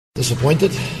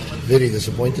Disappointed, very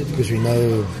disappointed, because we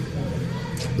know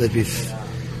that we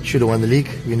should have won the league.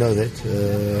 We know that.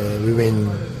 We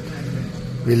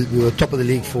were top of the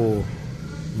league for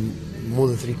more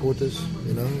than 3 quarters.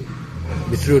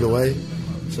 We threw it away.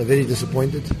 So very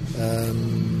disappointed.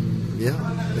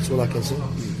 That's all I can say.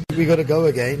 We got to go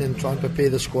again and try and prepare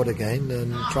the squad again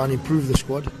and try and improve the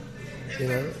squad.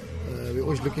 We're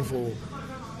always looking for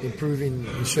improving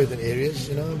in certain areas.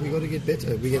 We got to get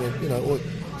better. We're gonna,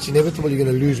 it's inevitable you're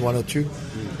going to lose 1 or 2,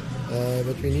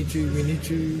 but we need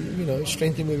to,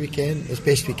 strengthen where we can as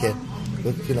best we can.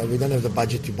 But we don't have the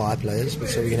budget to buy players,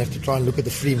 so we're going to have to try and look at the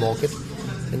free market,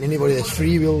 and anybody that's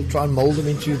free, we'll try and mould them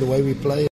into the way we play.